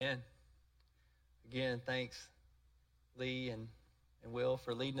Again, thanks, Lee and Will,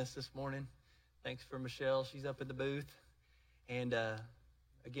 for leading us this morning. Thanks for Michelle. She's up in the booth. And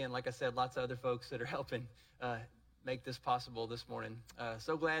again, like I said, lots of other folks that are helping make this possible this morning.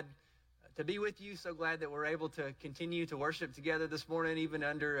 So glad to be with you. So glad that we're able to continue to worship together this morning, even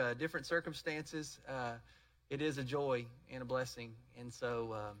under different circumstances. It is a joy and a blessing. And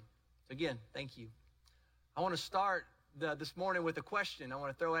so, again, thank you. I want to start this morning with a question. I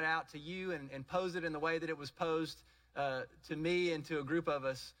want to throw it out to you and pose it in the way that it was posed to me and to a group of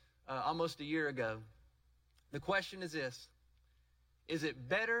us almost a year ago. The question is this: is it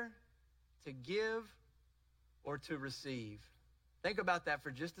better to give or to receive? Think about that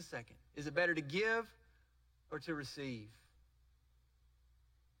for just a second. Is it better to give or to receive?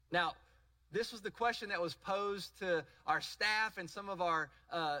 Now, this was the question that was posed to our staff and some of our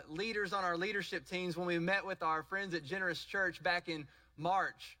leaders on our leadership teams when we met with our friends at Generous Church back in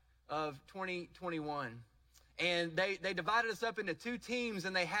March of 2021. And they divided us up into two teams,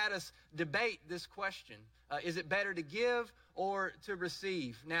 and they had us debate this question. Is it better to give or to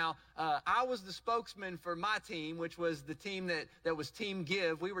receive? Now, I was the spokesman for my team, which was the team that was Team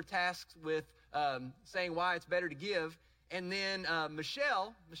Give. We were tasked with saying why it's better to give. And then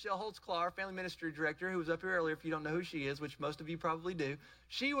Michelle Holtzclaw, our family ministry director, who was up here earlier, if you don't know who she is, which most of you probably do,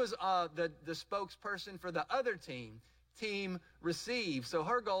 she was the spokesperson for the other team, Team Receive. So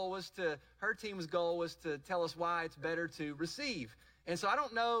her team's goal was to tell us why it's better to receive. And so I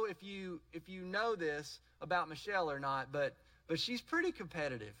don't know if you know this about Michelle or not, but she's pretty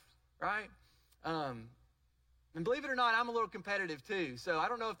competitive, right? And believe it or not, I'm a little competitive too. So I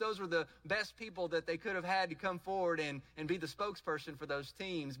don't know if those were the best people that they could have had to come forward and be the spokesperson for those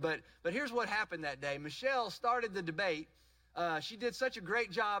teams. But here's what happened that day. Michelle started the debate. She did such a great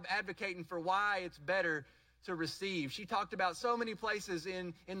job advocating for why it's better to receive. She talked about so many places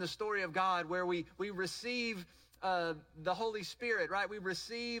in the story of God where we receive the Holy Spirit, right? We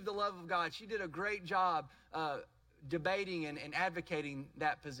receive the love of God. She did a great job debating and advocating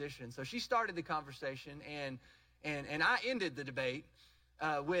that position. So she started the conversation, and I ended the debate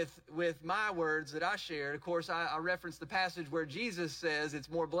with my words that I shared. Of course, I referenced the passage where Jesus says it's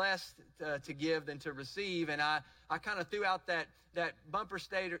more blessed to give than to receive, and I kind of threw out that bumper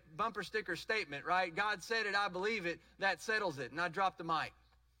sticker statement, right? God said it, I believe it, that settles it. And I dropped the mic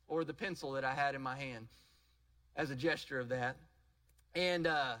or the pencil that I had in my hand as a gesture of that. And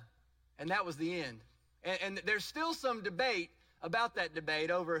that was the end. And there's still some debate about that debate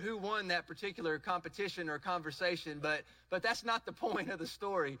over who won that particular competition or conversation, but that's not the point of the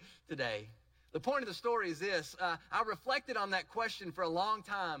story today. The point of the story is this. I reflected on that question for a long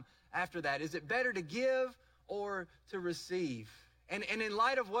time after that. Is it better to give or to receive? And in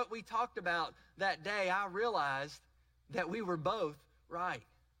light of what we talked about that day, I realized that we were both right.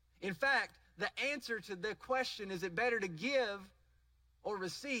 In fact, the answer to the question, is it better to give or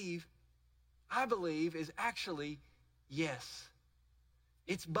receive, I believe is actually yes.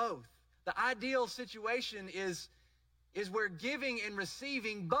 It's both. The ideal situation is where giving and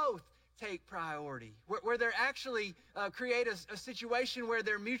receiving both take priority, where they're actually create a situation where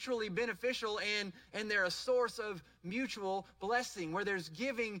they're mutually beneficial and they're a source of mutual blessing, where there's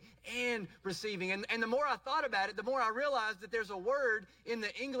giving and receiving. And the more I thought about it, the more I realized that there's a word in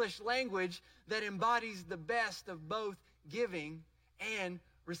the English language that embodies the best of both giving and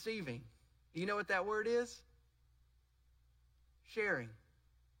receiving. Do you know what that word is? Sharing.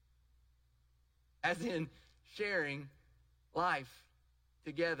 As in sharing life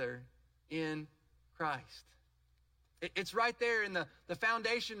together in Christ. It's right there in the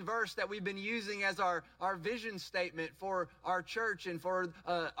foundation verse that we've been using as our vision statement for our church and for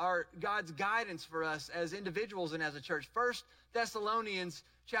our God's guidance for us as individuals and as a church. 1 Thessalonians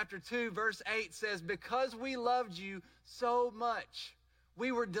chapter 2, verse 8 says, because we loved you so much,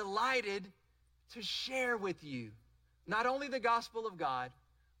 we were delighted to share with you not only the gospel of God,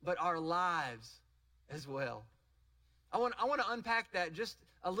 but our lives as well. I want to unpack that just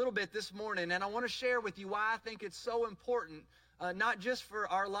a little bit this morning, and I want to share with you why I think it's so important, not just for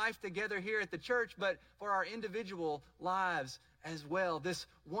our life together here at the church, but for our individual lives as well. This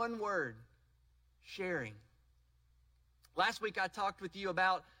one word, sharing. Last week I talked with you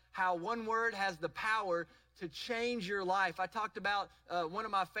about how one word has the power to change your life. I talked about one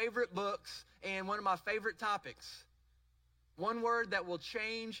of my favorite books and one of my favorite topics. One word that will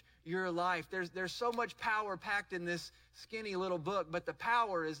change your life. There's so much power packed in this skinny little book, but the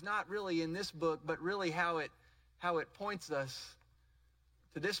power is not really in this book, but really how it points us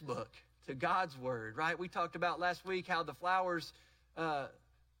to this book, to God's word, right? We talked about last week how the flowers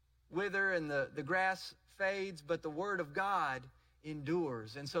wither and the grass fades, but the word of God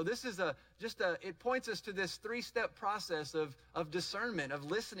endures. And so this is it points us to this 3-step process of discernment, of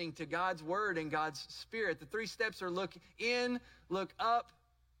listening to God's word and God's Spirit. The 3 steps are look in, look up,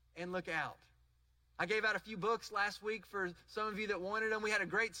 and look out. I gave out a few books last week for some of you that wanted them. We had a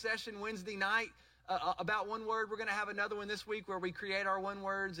great session Wednesday night about one word. We're going to have another one this week where we create our one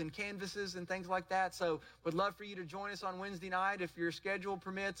words and canvases and things like that. So would love for you to join us on Wednesday night if your schedule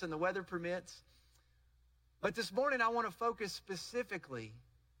permits and the weather permits. But this morning I want to focus specifically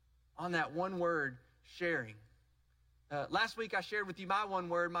on that one word, sharing. Last week I shared with you my one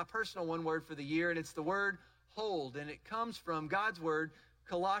word, my personal one word for the year, and it's the word hold. And it comes from God's word,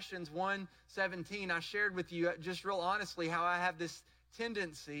 Colossians 1:17. I shared with you just real honestly how I have this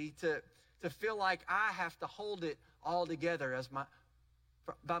tendency to feel like I have to hold it all together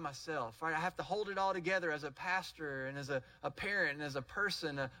by myself, right? I have to hold it all together as a pastor and as a parent and as a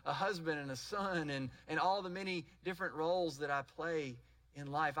person, a husband and a son, and all the many different roles that I play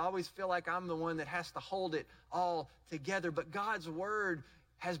in life. I always feel like I'm the one that has to hold it all together. But God's word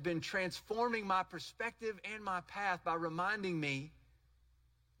has been transforming my perspective and my path by reminding me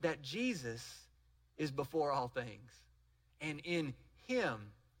that Jesus is before all things, and in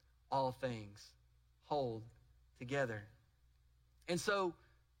him all things hold together. And so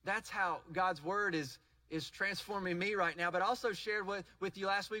that's how God's word is transforming me right now. But I also shared with you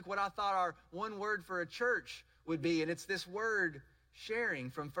last week what I thought our one word for a church would be, and it's this word sharing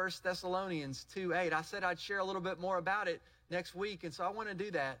from 1 Thessalonians 2:8. I said I'd share a little bit more about it next week, and so I want to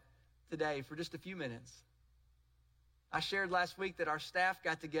do that today for just a few minutes. I shared last week that our staff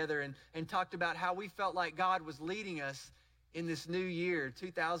got together and talked about how we felt like God was leading us in this new year,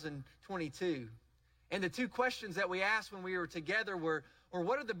 2022. And the 2 questions that we asked when we were together were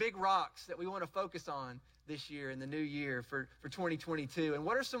what are the big rocks that we want to focus on this year in the new year for 2022? And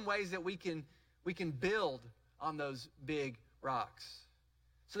what are some ways that we can build on those big rocks?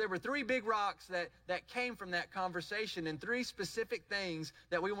 So there were 3 big rocks that came from that conversation, and 3 specific things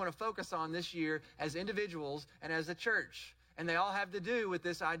that we want to focus on this year as individuals and as a church. And they all have to do with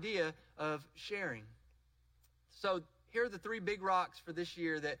this idea of sharing. So here are the 3 big rocks for this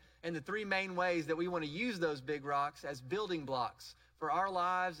year and the 3 main ways that we want to use those big rocks as building blocks for our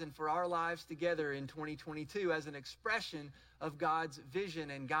lives and for our lives together in 2022 as an expression of God's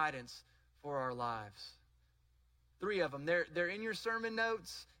vision and guidance for our lives. 3 of them. They're in your sermon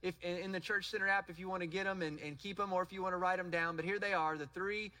notes in the Church Center app if you want to get them and keep them, or if you want to write them down. But here they are, the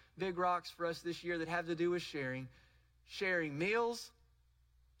 3 big rocks for us this year that have to do with sharing. Sharing meals,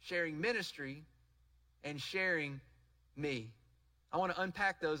 sharing ministry, and sharing me. I want to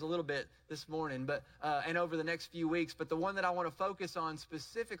unpack those a little bit this morning, and over the next few weeks. But the one that I want to focus on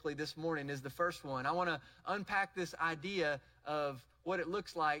specifically this morning is the first one. I want to unpack this idea of what it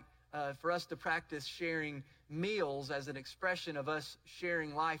looks like for us to practice sharing meals as an expression of us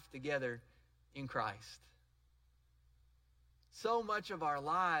sharing life together in Christ. So much of our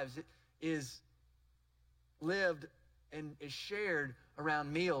lives is lived and is shared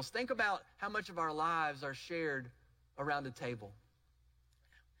around meals. Think about how much of our lives are shared around a table.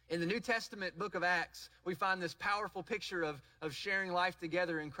 In the New Testament book of Acts, we find this powerful picture of sharing life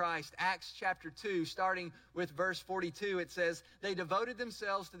together in Christ. Acts chapter 2, starting with verse 42, it says, "They devoted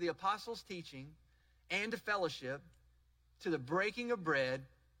themselves to the apostles' teaching and to fellowship, to the breaking of bread,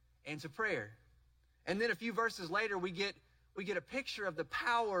 and to prayer." And then a few verses later, we get a picture of the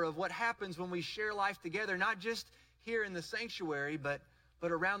power of what happens when we share life together, not just here in the sanctuary, but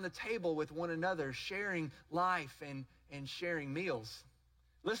around the table with one another, sharing life and sharing meals.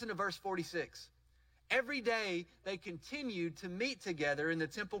 Listen to verse 46. "Every day they continued to meet together in the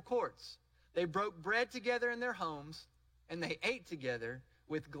temple courts. They broke bread together in their homes, and they ate together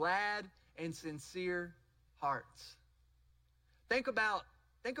with glad and sincere hearts." Think about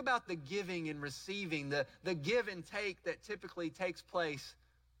the giving and receiving, the give and take that typically takes place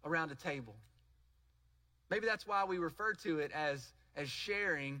around a table. Maybe that's why we refer to it as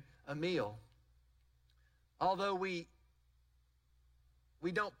sharing a meal. Although we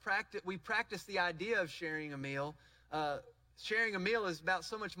practice the idea of sharing a meal. Sharing a meal is about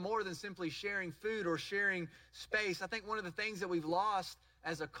so much more than simply sharing food or sharing space. I think one of the things that we've lost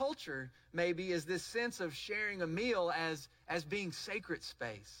as a culture maybe is this sense of sharing a meal as being sacred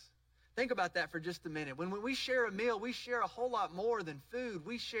space. Think about that for just a minute. When we share a meal, we share a whole lot more than food.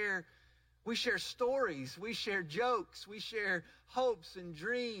 We share stories, we share jokes, we share hopes and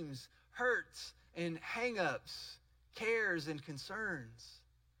dreams, hurts and hang-ups, cares and concerns.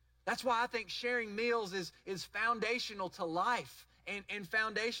 That's why I think sharing meals is foundational to life and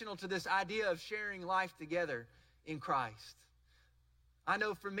foundational to this idea of sharing life together in Christ. I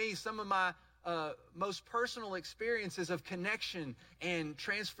know for me, some of my most personal experiences of connection and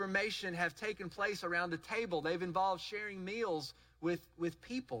transformation have taken place around a table. They've involved sharing meals with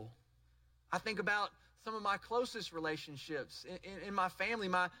people. I think about some of my closest relationships in my family,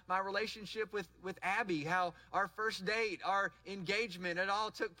 my relationship with Abby, how our first date, our engagement, it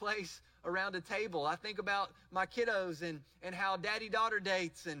all took place around a table. I think about my kiddos and how daddy-daughter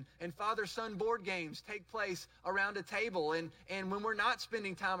dates and father-son board games take place around a table. And when we're not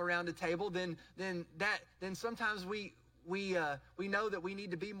spending time around a table, then sometimes we know that we need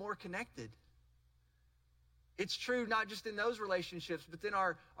to be more connected. It's true not just in those relationships, but in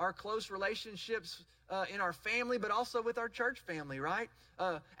our close relationships in our family, but also with our church family, right?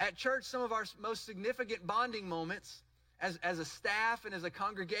 At church, some of our most significant bonding moments as a staff and as a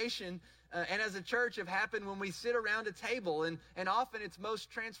congregation and as a church have happened when we sit around a table. And often it's most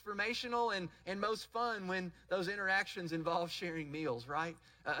transformational and most fun when those interactions involve sharing meals, right?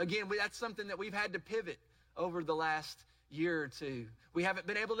 Again, that's something that we've had to pivot over the last year or two. We haven't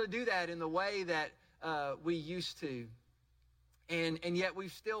been able to do that in the way that we used to. And yet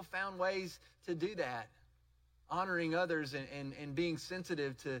we've still found ways to do that, honoring others and being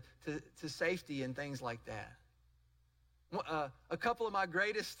sensitive to safety and things like that. A couple of my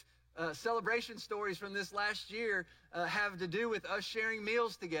greatest celebration stories from this last year have to do with us sharing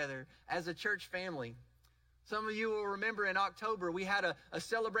meals together as a church family. Some of you will remember in October, we had a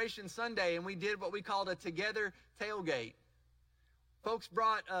celebration Sunday, and we did what we called a together tailgate. Folks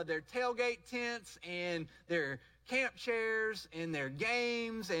brought their tailgate tents and their camp chairs and their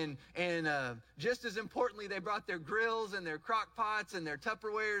games, and just as importantly, they brought their grills and their crock pots and their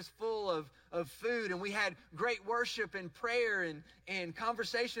Tupperwares full of food. And we had great worship and prayer and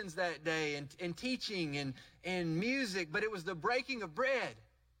conversations that day and teaching and music. But it was the breaking of bread.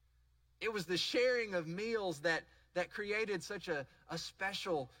 It was the sharing of meals that created such a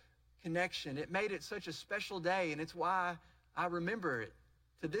special connection. It made it such a special day, and it's why I remember it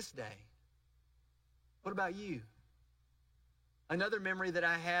to this day. What about you? Another memory that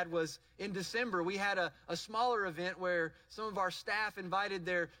I had was in December. We had a smaller event where some of our staff invited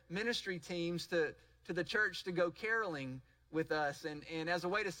their ministry teams to the church to go caroling with us. And as a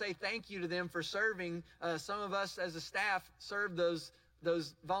way to say thank you to them for serving, some of us as a staff served those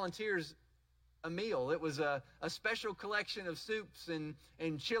volunteers a meal. It was a special collection of soups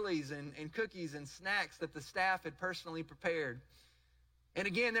and chilies and cookies and snacks that the staff had personally prepared. And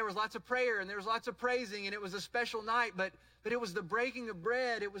again, there was lots of prayer and there was lots of praising, and it was a special night, but it was the breaking of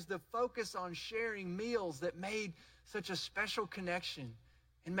bread. It was the focus on sharing meals that made such a special connection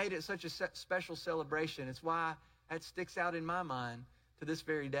and made it such a special celebration. It's why that sticks out in my mind to this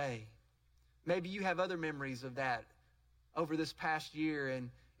very day. Maybe you have other memories of that over this past year and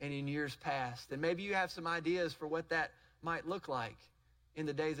in years past. And maybe you have some ideas for what that might look like in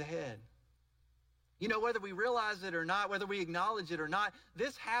the days ahead. You know, whether we realize it or not, whether we acknowledge it or not,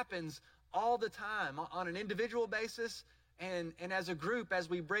 this happens all the time on an individual basis and as a group as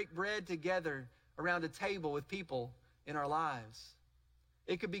we break bread together around a table with people in our lives.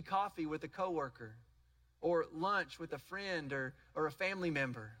 It could be coffee with a coworker or lunch with a friend or a family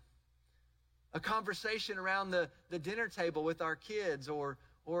member. A conversation around the dinner table with our kids or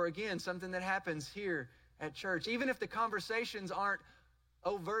again, something that happens here at church. Even if the conversations aren't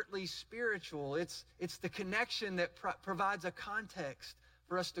overtly spiritual, it's the connection that provides a context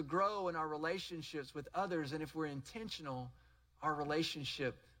for us to grow in our relationships with others, and if we're intentional, our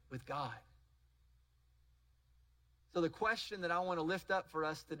relationship with God. So the question that I want to lift up for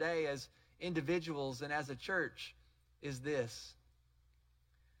us today as individuals and as a church is this: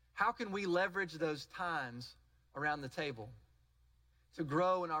 how can we leverage those times around the table to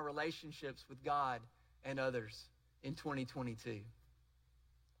grow in our relationships with God and others in 2022?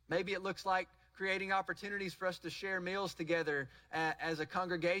 Maybe it looks like creating opportunities for us to share meals together as a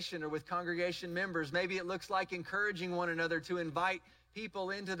congregation or with congregation members. Maybe it looks like encouraging one another to invite people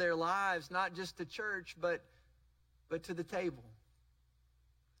into their lives, not just to church, but to the table.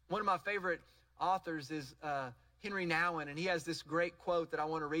 One of my favorite authors is Henry Nouwen, and he has this great quote that I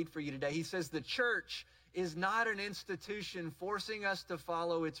want to read for you today. He says, "The church is not an institution forcing us to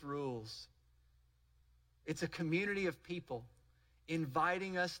follow its rules. It's a community of people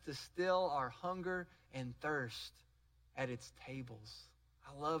inviting us to still our hunger and thirst at its tables."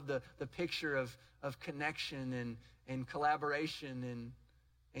 I love the picture of connection and collaboration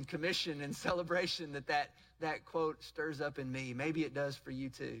and commission and celebration that quote stirs up in me. Maybe it does for you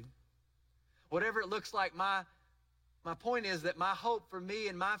too. Whatever it looks like, my point is that my hope for me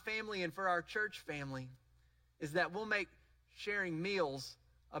and my family and for our church family is that we'll make sharing meals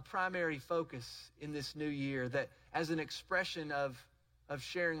a primary focus in this new year, that as an expression of of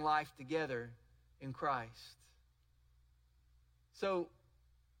sharing life together in Christ. So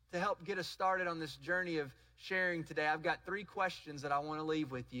to help get us started on this journey of sharing today, I've got 3 questions that I want to leave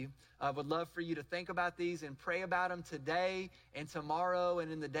with you. I would love for you to think about these and pray about them today and tomorrow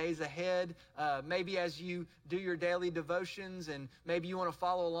and in the days ahead. Maybe as you do your daily devotions, and maybe you want to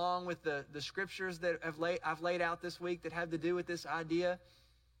follow along with the scriptures that I've laid out this week that have to do with this idea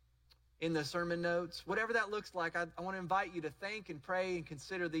in the sermon notes. Whatever that looks like, I want to invite you to think and pray and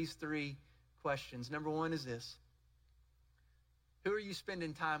consider these 3 questions. Number 1 is this: who are you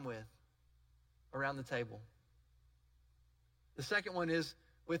spending time with around the table? The second one is,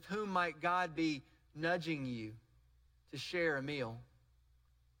 with whom might God be nudging you to share a meal?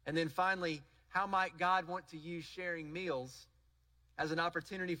 And then finally, how might God want to use sharing meals as an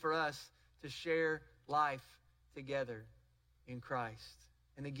opportunity for us to share life together in Christ?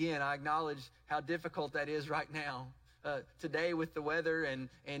 And again, I acknowledge how difficult that is right now. Today with the weather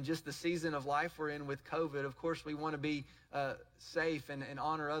and just the season of life we're in with COVID, of course we want to be safe and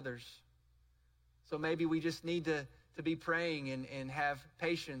honor others. So maybe we just need to be praying and have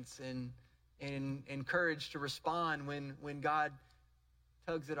patience and courage to respond when God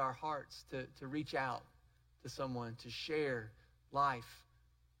tugs at our hearts to reach out to someone, to share life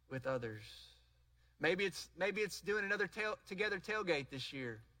with others. Maybe it's doing another together tailgate this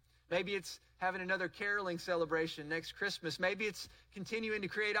year. Maybe it's having another caroling celebration next Christmas. Maybe it's continuing to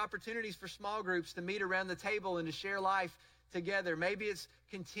create opportunities for small groups to meet around the table and to share life together. Maybe it's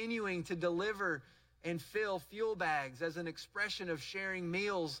continuing to deliver and fill fuel bags as an expression of sharing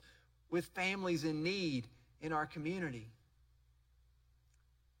meals with families in need in our community.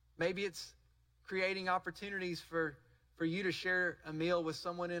 Maybe it's creating opportunities for you to share a meal with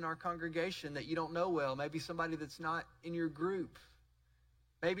someone in our congregation that you don't know well, maybe somebody that's not in your group.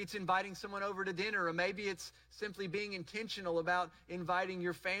 Maybe it's inviting someone over to dinner, or maybe it's simply being intentional about inviting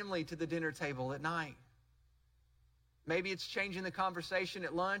your family to the dinner table at night. Maybe it's changing the conversation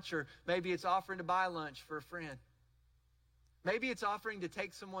at lunch, or maybe it's offering to buy lunch for a friend. Maybe it's offering to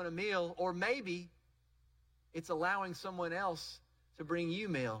take someone a meal, or maybe it's allowing someone else to bring you a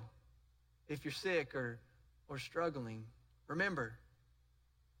meal if you're sick or struggling. Remember,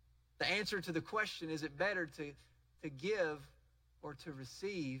 the answer to the question, is it better to give or to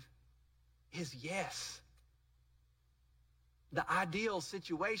receive, is yes. The ideal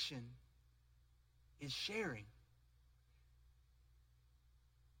situation is sharing.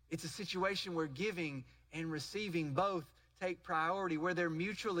 It's a situation where giving and receiving both take priority, where they're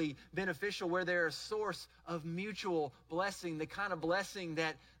mutually beneficial, where they're a source of mutual blessing, the kind of blessing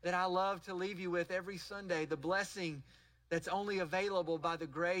that I love to leave you with every Sunday, the blessing that's only available by the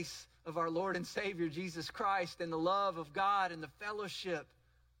grace of our Lord and Savior, Jesus Christ, and the love of God and the fellowship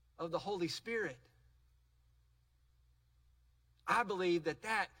of the Holy Spirit. I believe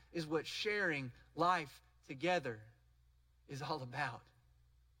that is what sharing life together is all about.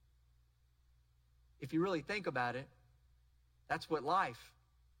 If you really think about it, that's what life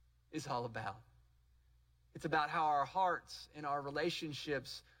is all about. It's about how our hearts and our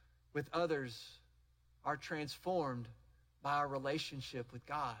relationships with others are transformed by our relationship with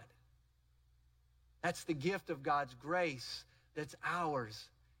God. That's the gift of God's grace that's ours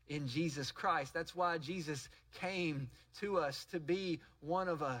in Jesus Christ. That's why Jesus came to us to be one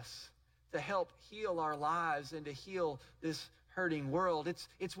of us, to help heal our lives and to heal this hurting world.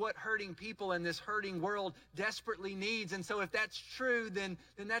 It's what hurting people in this hurting world desperately needs. And so if that's true, then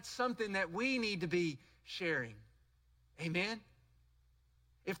that's something that we need to be sharing. Amen?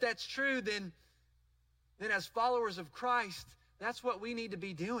 If that's true, then as followers of Christ, that's what we need to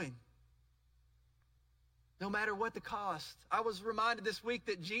be doing, no matter what the cost. I was reminded this week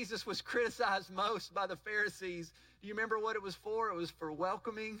that Jesus was criticized most by the Pharisees. Do you remember what it was for? It was for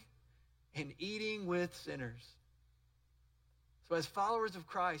welcoming and eating with sinners. So as followers of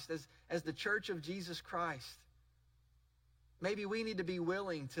Christ, as the church of Jesus Christ, maybe we need to be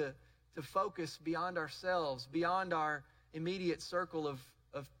willing to focus beyond ourselves, beyond our immediate circle of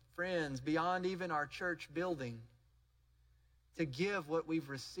friends, beyond even our church building, to give what we've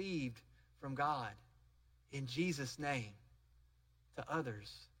received from God in Jesus' name to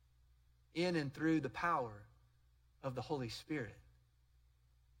others, in and through the power of the Holy Spirit.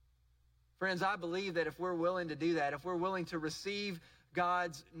 Friends, I believe that if we're willing to do that, if we're willing to receive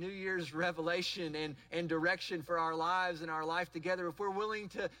God's New Year's revelation and direction for our lives and our life together, if we're willing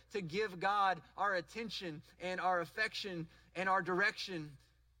to give God our attention and our affection and our direction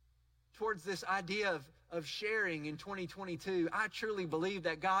towards this idea of sharing in 2022, I truly believe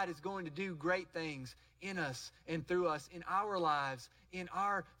that God is going to do great things in us and through us, in our lives, in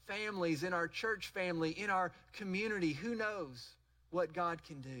our families, in our church family, in our community. Who knows what God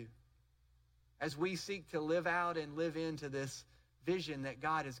can do as we seek to live out and live into this vision that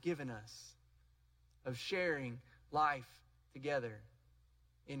God has given us of sharing life together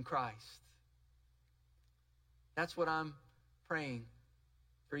in Christ. That's what I'm praying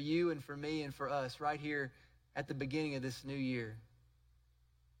for you and for me and for us right here at the beginning of this new year.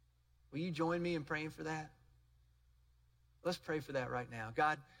 Will you join me in praying for that? Let's pray for that right now.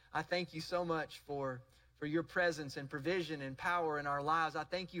 God, I thank you so much for your presence and provision and power in our lives. I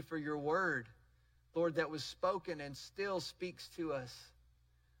thank you for your word, Lord, that was spoken and still speaks to us.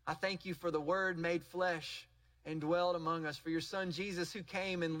 I thank you for the word made flesh and dwelled among us, for your son Jesus who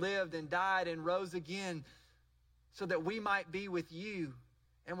came and lived and died and rose again so that we might be with you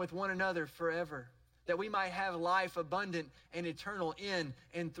and with one another forever, that we might have life abundant and eternal in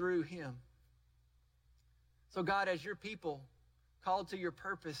and through him. So God, as your people called to your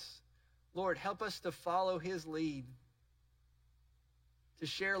purpose, Lord, help us to follow his lead, to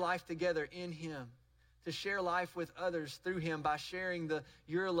share life together in him, to share life with others through him by sharing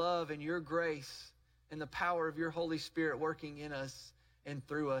your love and your grace and the power of your Holy Spirit working in us and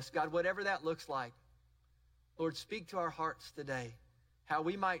through us. God, whatever that looks like, Lord, speak to our hearts today, how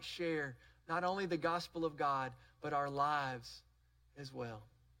we might share not only the gospel of God, but our lives as well.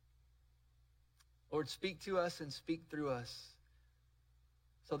 Lord, speak to us and speak through us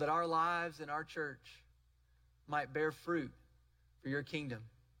so that our lives and our church might bear fruit for your kingdom.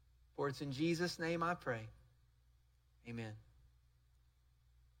 For it's in Jesus' name I pray. Amen.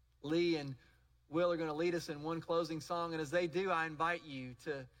 Lee and Will are going to lead us in one closing song, and as they do, I invite you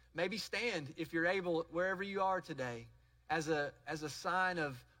to maybe stand, if you're able, wherever you are today, as a sign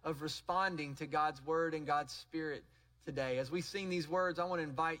of responding to God's word and God's Spirit today. As we sing these words, I want to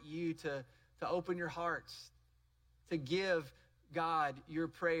invite you to open your hearts, to give God your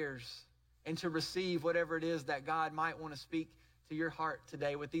prayers, and to receive whatever it is that God might want to speak to your heart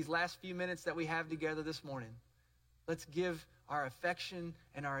today. With these last few minutes that we have together this morning, let's give our affection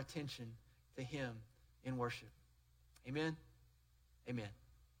and our attention to him in worship. Amen. Amen.